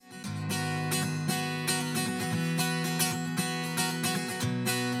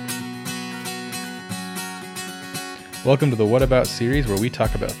Welcome to the What About series, where we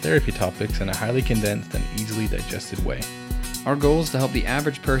talk about therapy topics in a highly condensed and easily digested way. Our goal is to help the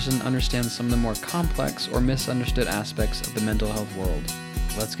average person understand some of the more complex or misunderstood aspects of the mental health world.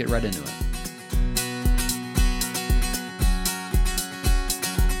 Let's get right into it.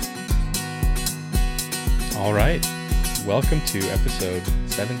 All right. Welcome to episode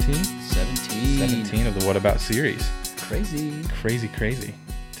 17? 17 of the What About series. Crazy.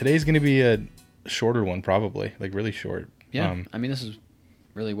 Today's going to be a shorter one, probably. Like, really short. Yeah. This is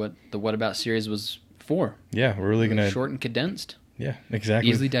really what the What About series was for. Yeah, we're really going to... Short and condensed. Yeah, exactly.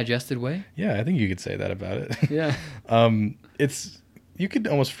 Easily digested way. Yeah, I think you could say that about it. Yeah. You could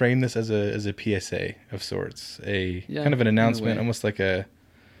almost frame this as a PSA of sorts. Kind of an announcement, almost like a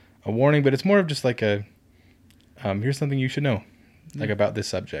warning, but it's more of just like a... here's something you should know, about this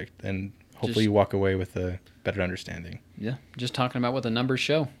subject, and hopefully you walk away with a better understanding. Yeah, just talking about what the numbers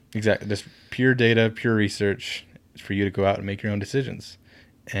show. Exactly, just pure data, pure research for you to go out and make your own decisions.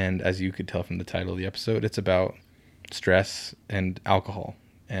 And as you could tell from the title of the episode, it's about stress and alcohol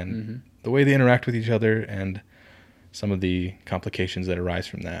and the way they interact with each other and some of the complications that arise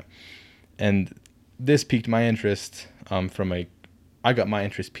from that. And this piqued my interest I got my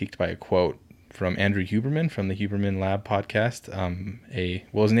interest piqued by a quote from Andrew Huberman from the Huberman Lab podcast. It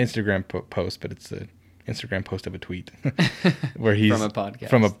was an Instagram post, but it's an Instagram post of a tweet where he's from a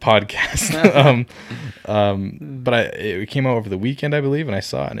podcast. But it came out over the weekend, I believe, and I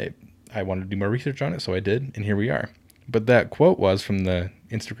saw it, and I wanted to do more research on it, so I did, and here we are. But that quote was from the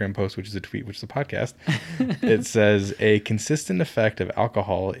Instagram post, which is a tweet, which is a podcast. It says, "A consistent effect of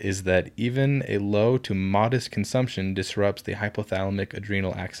alcohol is that even a low to modest consumption disrupts the hypothalamic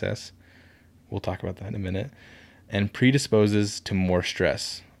adrenal axis." We'll talk about that in a minute. "And predisposes to more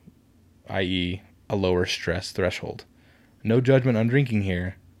stress, i.e., a lower stress threshold. No judgment on drinking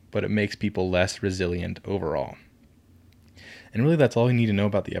here, but it makes people less resilient overall." And really, that's all you need to know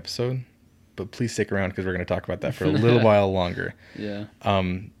about the episode. But please stick around, because we're going to talk about that for a little while longer. Yeah.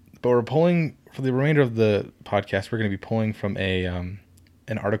 But we're pulling, for the remainder of the podcast, we're going to be pulling from an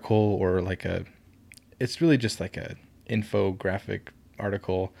article, or it's really just like a infographic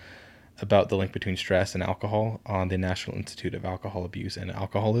article about the link between stress and alcohol on the National Institute of Alcohol Abuse and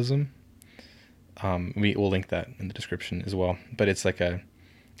Alcoholism. We'll link that in the description as well. But it's a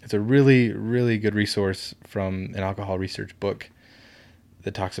really, really good resource from an alcohol research book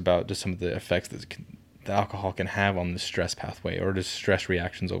that talks about just some of the effects that alcohol can have on the stress pathway, or just stress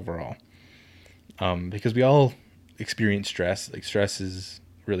reactions overall. Because we all experience stress. Stress is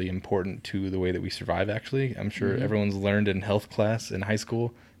really important to the way that we survive, actually. I'm sure everyone's learned in health class in high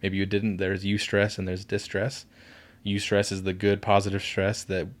school. Maybe you didn't. There's eustress and there's distress. Eustress is the good, positive stress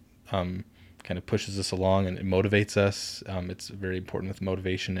that kind of pushes us along and it motivates us. It's very important with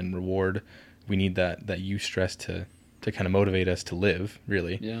motivation and reward. We need that eustress to kind of motivate us to live,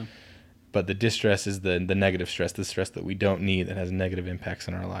 really. Yeah. But the distress is the negative stress, the stress that we don't need, that has negative impacts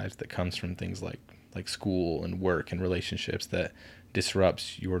in our lives, that comes from things like school and work and relationships, that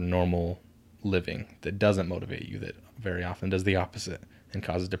disrupts your normal living, that doesn't motivate you, that very often does the opposite and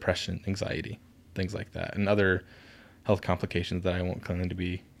causes depression, anxiety, things like that, and other health complications that I won't claim to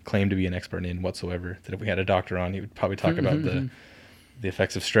be an expert in whatsoever. That if we had a doctor on, he would probably talk about the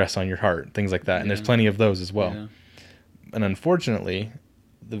effects of stress on your heart, things like that. And there's plenty of those as well. Yeah. And unfortunately,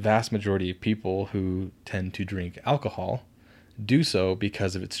 the vast majority of people who tend to drink alcohol do so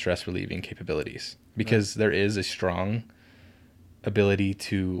because of its stress relieving capabilities, because there is a strong ability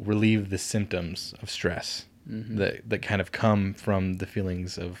to relieve the symptoms of stress that kind of come from the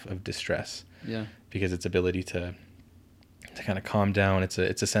feelings of distress. Yeah. Because its ability to kind of calm down. It's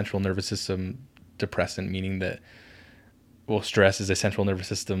a central nervous system depressant, meaning that, stress is a central nervous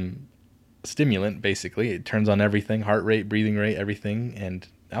system stimulant, basically. It turns on everything, heart rate, breathing rate, everything, and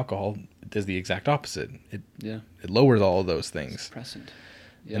alcohol does the exact opposite. It lowers all of those things. Suppressant.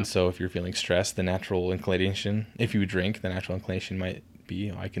 Yeah. And so if you're feeling stressed, the natural inclination, if you drink, the natural inclination might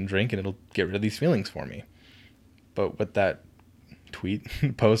be, I can drink and it'll get rid of these feelings for me. But what that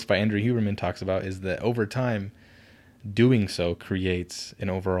post by Andrew Huberman talks about is that over time, doing so creates an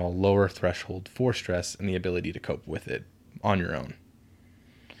overall lower threshold for stress and the ability to cope with it on your own.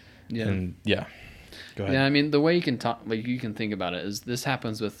 Yeah. And go ahead. Yeah, the way you can you can think about it is this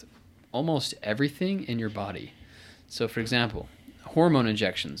happens with almost everything in your body. So, for example, hormone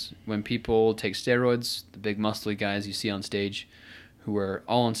injections. When people take steroids, the big muscly guys you see on stage who are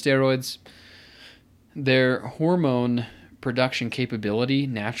all on steroids, their hormone production capability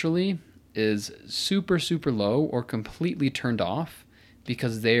naturally is super, super low or completely turned off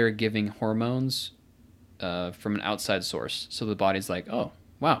because they are giving hormones from an outside source. So the body's like, oh,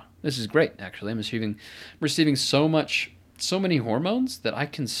 wow, this is great. Actually, I'm receiving so many hormones that I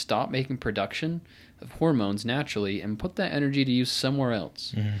can stop making production of hormones naturally and put that energy to use somewhere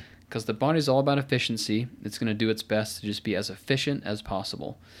else. Because the body's all about efficiency. It's going to do its best to just be as efficient as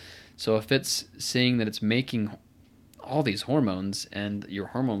possible. So if it's seeing that it's making all these hormones and your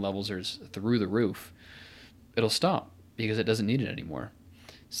hormone levels are through the roof, it'll stop because it doesn't need it anymore.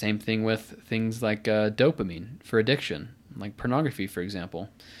 Same thing with things like dopamine for addiction, like pornography, for example.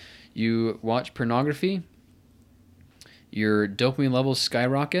 You watch pornography, your dopamine levels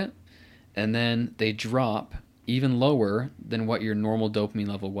skyrocket, and then they drop even lower than what your normal dopamine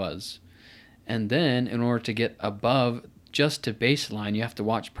level was. And then in order to get above just to baseline, you have to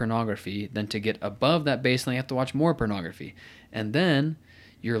watch pornography. Then to get above that baseline, you have to watch more pornography. And then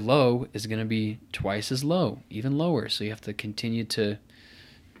your low is going to be twice as low, even lower. So you have to continue to,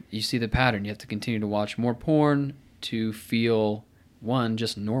 you see the pattern. You have to continue to watch more porn to feel, one,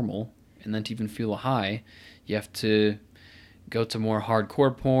 just normal. And then to even feel a high, you have to go to more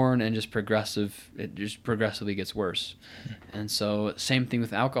hardcore porn and it just progressively gets worse. And so same thing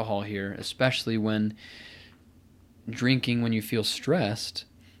with alcohol here, especially when drinking when you feel stressed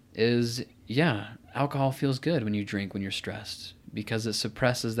is, alcohol feels good when you drink when you're stressed because it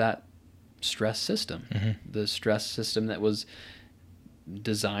suppresses that stress system, the stress system that was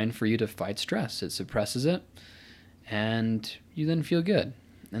designed for you to fight stress. It suppresses it and you then feel good.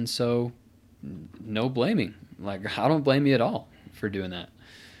 And so no blaming. Like, I don't blame you at all for doing that.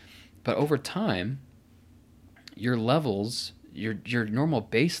 But over time, your levels, your normal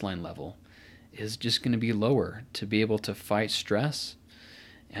baseline level is just going to be lower to be able to fight stress.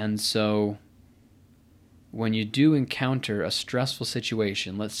 And so when you do encounter a stressful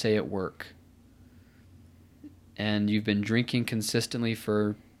situation, let's say at work, and you've been drinking consistently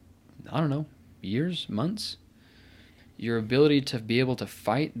for, I don't know, years, months, your ability to be able to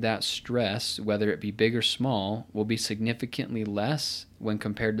fight that stress, whether it be big or small, will be significantly less when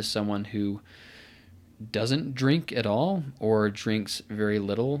compared to someone who doesn't drink at all or drinks very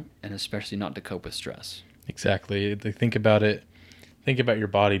little, and especially not to cope with stress. Exactly. Think about it. Think about your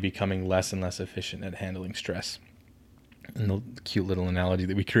body becoming less and less efficient at handling stress. And the cute little analogy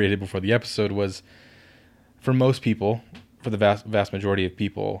that we created before the episode was, for most people, for the vast majority of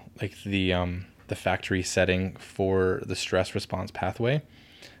people, like the factory setting for the stress response pathway,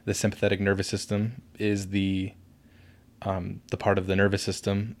 the sympathetic nervous system is the part of the nervous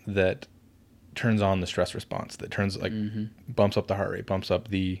system that turns on the stress response, that turns bumps up the heart rate, bumps up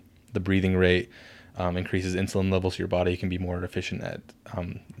the breathing rate, increases insulin levels so your body can be more efficient at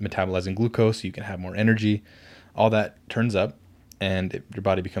metabolizing glucose so you can have more energy. All that turns up and your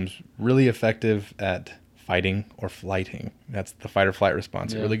body becomes really effective at fighting or flighting. That's the fight or flight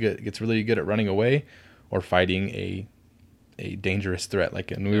response. It gets really good at running away or fighting a dangerous threat. Like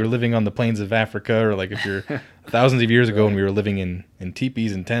when we were living on the plains of Africa, or like if you're thousands of years ago when we were living in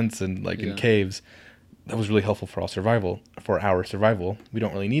teepees and tents and in caves, that was really helpful for our survival. We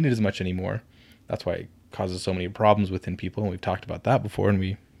don't really need it as much anymore. That's why it causes so many problems within people. And we've talked about that before, and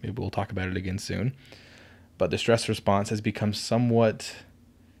maybe we'll talk about it again soon. But the stress response has become somewhat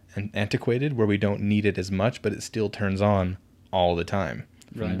antiquated, where we don't need it as much, but it still turns on all the time.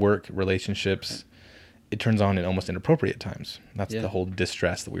 From work, relationships, it turns on in almost inappropriate times. That's the whole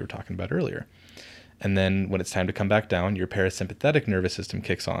distress that we were talking about earlier. And then when it's time to come back down, your parasympathetic nervous system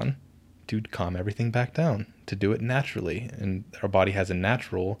kicks on to calm everything back down, to do it naturally. And our body has a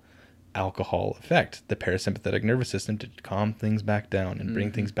natural alcohol effect, the parasympathetic nervous system, to calm things back down and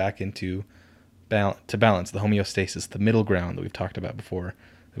bring things back into balance, the homeostasis, the middle ground that we've talked about before,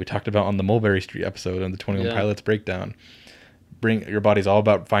 that we talked about on the Mulberry Street episode on the 21 Pilots breakdown. Your body's all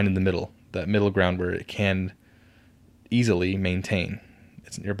about finding the middle, that middle ground where it can easily maintain.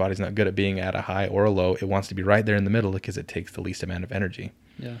 Your body's not good at being at a high or a low. It wants to be right there in the middle because it takes the least amount of energy.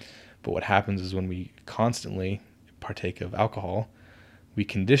 Yeah. But what happens is when we constantly partake of alcohol, we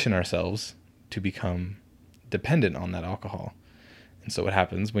condition ourselves to become dependent on that alcohol. And so what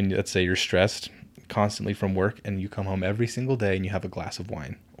happens when, let's say you're stressed constantly from work and you come home every single day and you have a glass of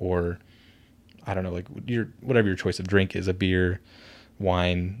wine, or I don't know, like whatever your choice of drink is, a beer,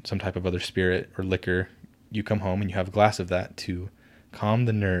 wine, some type of other spirit or liquor, you come home and you have a glass of that to calm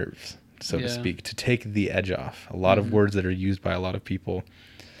the nerves, so to speak, to take the edge off. A lot of words that are used by a lot of people.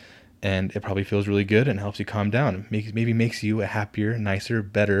 And it probably feels really good and helps you calm down. It maybe makes you a happier, nicer,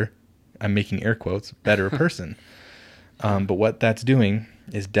 better, I'm making air quotes, better person. But what that's doing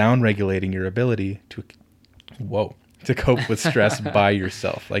is down-regulating your ability to cope with stress by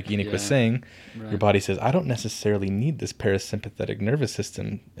yourself. Like Enoch was saying, your body says, I don't necessarily need this parasympathetic nervous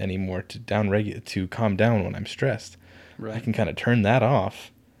system anymore to calm down when I'm stressed. I can kind of turn that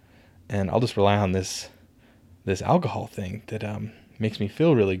off and I'll just rely on this alcohol thing that makes me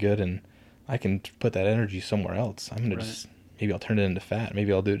feel really good, and I can put that energy somewhere else. I'm gonna just, maybe I'll turn it into fat.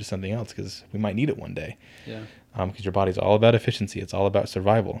 Maybe I'll do it to something else because we might need it one day. Yeah. Because your body's all about efficiency. It's all about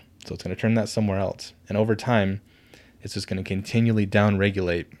survival. So it's going to turn that somewhere else. And over time, it's just going to continually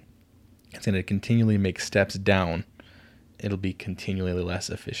down-regulate. It's going to continually make steps down. It'll be continually less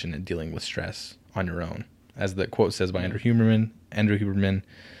efficient at dealing with stress on your own. As the quote says by Andrew Huberman,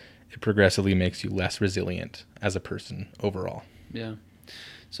 it progressively makes you less resilient as a person overall. Yeah.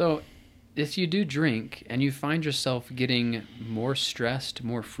 So if you do drink and you find yourself getting more stressed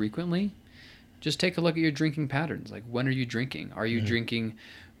more frequently, just take a look at your drinking patterns. Like, when are you drinking? Are you drinking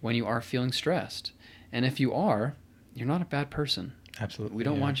when you are feeling stressed? And if you are, you're not a bad person. Absolutely. We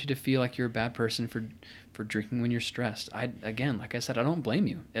don't want you to feel like you're a bad person for drinking when you're stressed. Again, like I said, I don't blame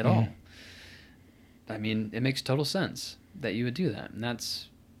you at all. I mean, it makes total sense that you would do that. And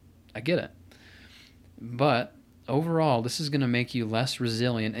I get it. But overall, this is going to make you less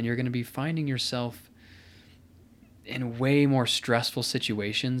resilient, and you're going to be finding yourself in way more stressful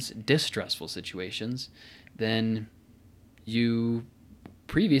situations, distressful situations, than you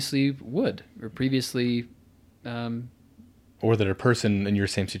previously would, or previously... or that a person in your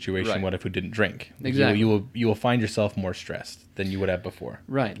same situation would have who didn't drink. Exactly. You will find yourself more stressed than you would have before.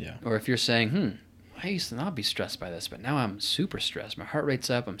 Right. Yeah. Or if you're saying, I used to not be stressed by this, but now I'm super stressed. My heart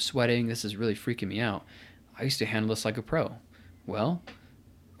rate's up. I'm sweating. This is really freaking me out. I used to handle this like a pro. Well,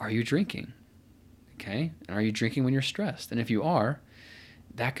 are you drinking? Okay. And are you drinking when you're stressed? And if you are,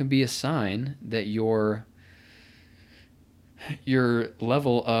 that can be a sign that your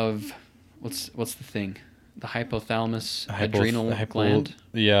level of, what's the thing? The hypothalamus adrenal gland?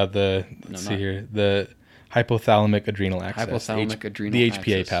 Yeah, the hypothalamic adrenal axis. Adrenal the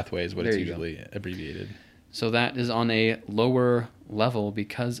HPA axis. pathway is what it's usually abbreviated. So that is on a lower level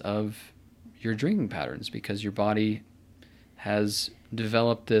because of your drinking patterns, because your body has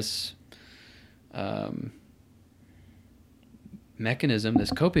developed this mechanism,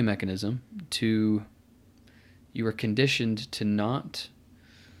 this coping mechanism, you are conditioned to not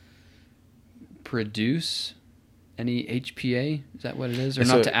produce any HPA. Is that what it is? Or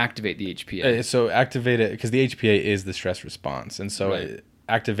not to activate the HPA? So activate it, because the HPA is the stress response. And so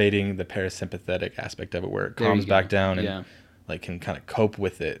activating the parasympathetic aspect of it, where it calms back down and like can kind of cope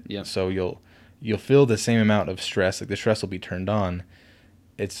with it. Yep. So you'll feel the same amount of stress. Like the stress will be turned on.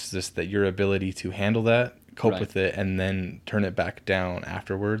 It's just that your ability to handle that, cope with it, and then turn it back down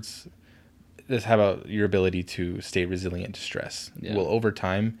afterwards. Just how about your ability to stay resilient to stress will over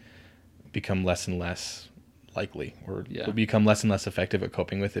time become less and less likely, or will become less and less effective at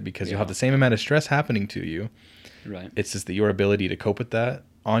coping with it, because you'll have the same amount of stress happening to you. Right. It's just that your ability to cope with that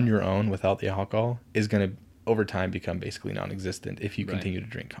on your own without the alcohol is going to over time become basically non-existent if you continue to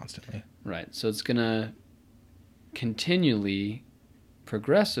drink constantly. Right. So it's going to continually,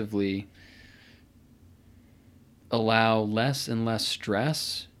 progressively allow less and less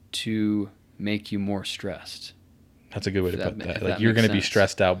stress to make you more stressed. That's a good way to put that. Like, you're going to be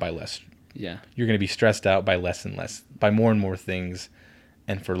stressed out by less. Yeah. You're going to be stressed out by less and less, by more and more things,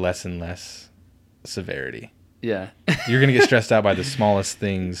 and for less and less severity. Yeah. You're going to get stressed out by the smallest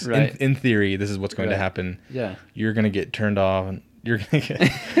things. Right. In theory, this is what's going to happen. Yeah. You're going to get turned off, and you're going to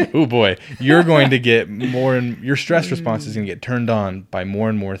get, oh boy, you're going to get more, and your stress response is going to get turned on by more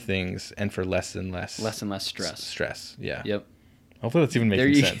and more things, and for less and less stress. Stress. Yeah. Yep. Hopefully that's even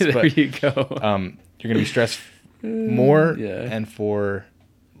making sense. There you go. You're going to be stressed more and for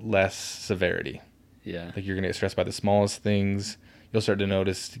less severity. Yeah. Like, you're going to get stressed by the smallest things. You'll start to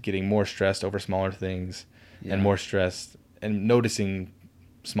notice getting more stressed over smaller things, and more stressed and noticing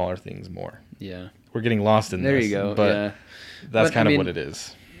smaller things more. Yeah. We're getting lost in this. There you go. But that's kind of what it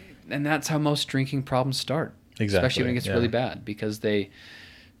is. And that's how most drinking problems start. Exactly. Especially when it gets really bad, because it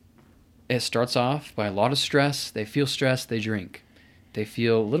starts off by a lot of stress. They feel stress, they drink. They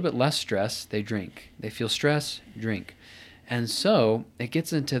feel a little bit less stress, they drink. They feel stress, drink. And so it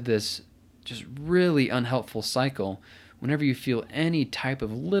gets into this just really unhelpful cycle. Whenever you feel any type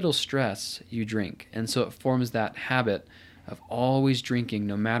of little stress, you drink. And so it forms that habit of always drinking.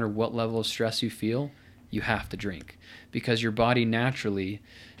 No matter what level of stress you feel, you have to drink, because your body naturally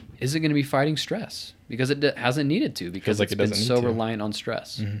isn't going to be fighting stress, because it hasn't needed to, because it's been so reliant on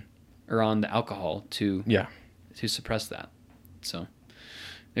stress or on the alcohol to suppress that. So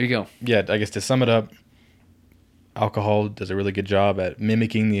there you go. Yeah, I guess to sum it up, alcohol does a really good job at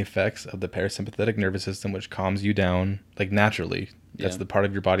mimicking the effects of the parasympathetic nervous system, which calms you down, like, naturally. That's the part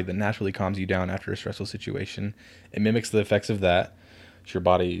of your body that naturally calms you down after a stressful situation. It mimics the effects of that. So your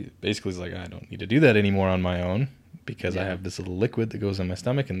body basically is like, I don't need to do that anymore on my own, because I Yeah. have this little liquid that goes in my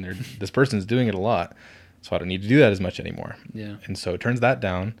stomach, and this person's doing it a lot, so I don't need to do that as much anymore. Yeah. And so it turns that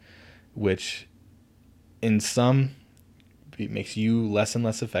down, which in some it makes you less and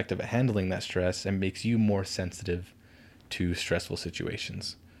less effective at handling that stress and makes you more sensitive to stressful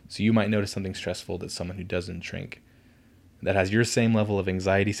situations. So you might notice something stressful that someone who doesn't drink, that has your same level of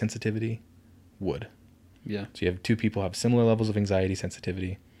anxiety sensitivity, would. Yeah. So you have two people have similar levels of anxiety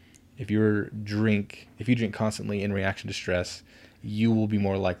sensitivity. If you drink constantly in reaction to stress, you will be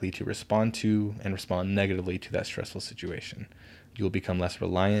more likely to respond to and respond negatively to that stressful situation. You'll become less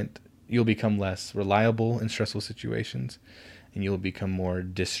reliant. You'll become less reliable in stressful situations, and you'll become more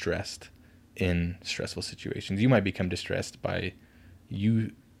distressed in stressful situations. You might become distressed by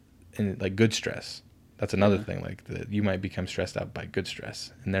good stress. That's another thing. Like you might become stressed out by good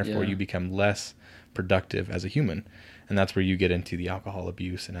stress, and therefore you become less productive as a human. And that's where you get into the alcohol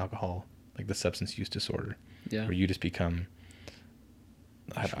abuse and alcohol, like the substance use disorder, where you just become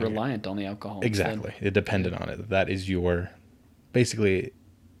reliant on the alcohol. Exactly. Dependent on it. That is basically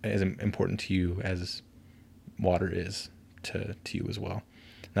as important to you as water is to you as well.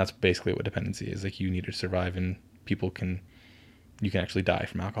 And that's basically what dependency is. Like, you need to survive, and you can actually die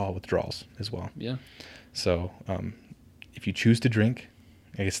from alcohol withdrawals as well. Yeah. So if you choose to drink,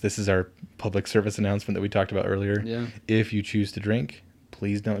 I guess this is our public service announcement that we talked about earlier. Yeah. If you choose to drink,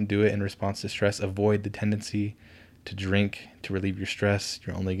 please don't do it in response to stress. Avoid the tendency to drink to relieve your stress.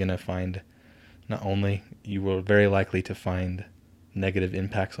 You're only going to find, you will very likely to find negative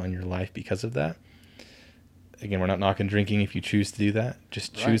impacts on your life because of that. Again, we're not knocking drinking if you choose to do that.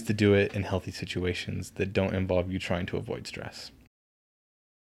 Just choose to do it in healthy situations that don't involve you trying to avoid stress.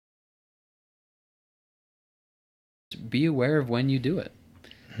 Be aware of when you do it.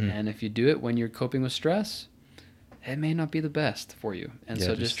 Mm-hmm. And if you do it when you're coping with stress, it may not be the best for you. And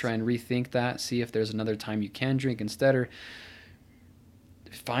so just try and rethink that. See if there's another time you can drink instead, or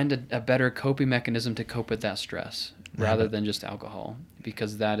find a better coping mechanism to cope with that stress rather than just alcohol,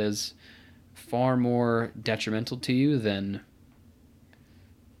 because that is far more detrimental to you than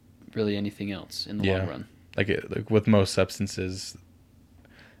really anything else in the long run. Like with most substances,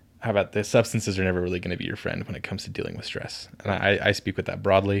 how about this? Substances are never really going to be your friend when it comes to dealing with stress. And I speak with that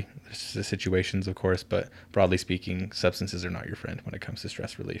broadly. There's situations, of course, but broadly speaking, substances are not your friend when it comes to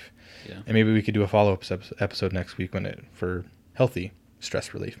stress relief. Yeah. And maybe we could do a follow-up episode next week for healthy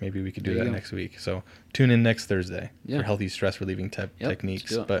stress relief. Maybe we could do that next week. So tune in next Thursday for healthy stress relieving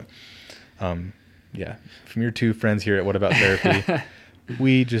techniques. But from your two friends here at What About Therapy,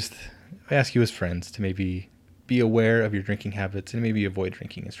 we ask you as friends to maybe be aware of your drinking habits and maybe avoid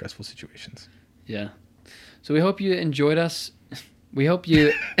drinking in stressful situations. Yeah. So we hope you enjoyed us. We hope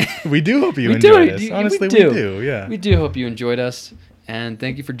you... we do hope you enjoyed us. Honestly, we do. Yeah. We do hope you enjoyed us. And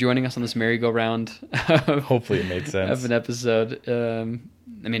thank you for joining us on this merry-go-round. Hopefully it made sense. Of an episode. I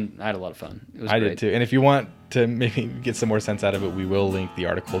had a lot of fun. It was great. Did too. And if you want to maybe get some more sense out of it, we will link the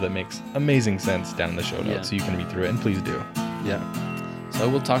article that makes amazing sense down in the show notes so you can read through it. And please do. Yeah. So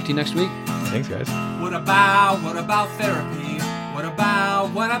we'll talk to you next week. Thanks, guys. What about therapy? What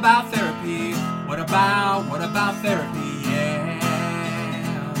about therapy? What about therapy? Yeah.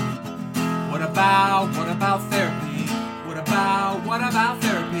 What about therapy? What about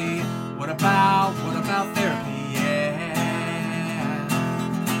therapy? What about therapy? Yeah.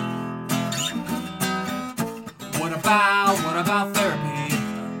 What about therapy?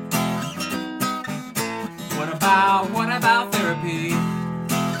 What about therapy?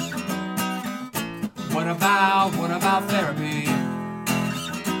 What about therapy?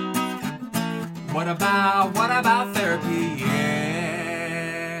 What about therapy?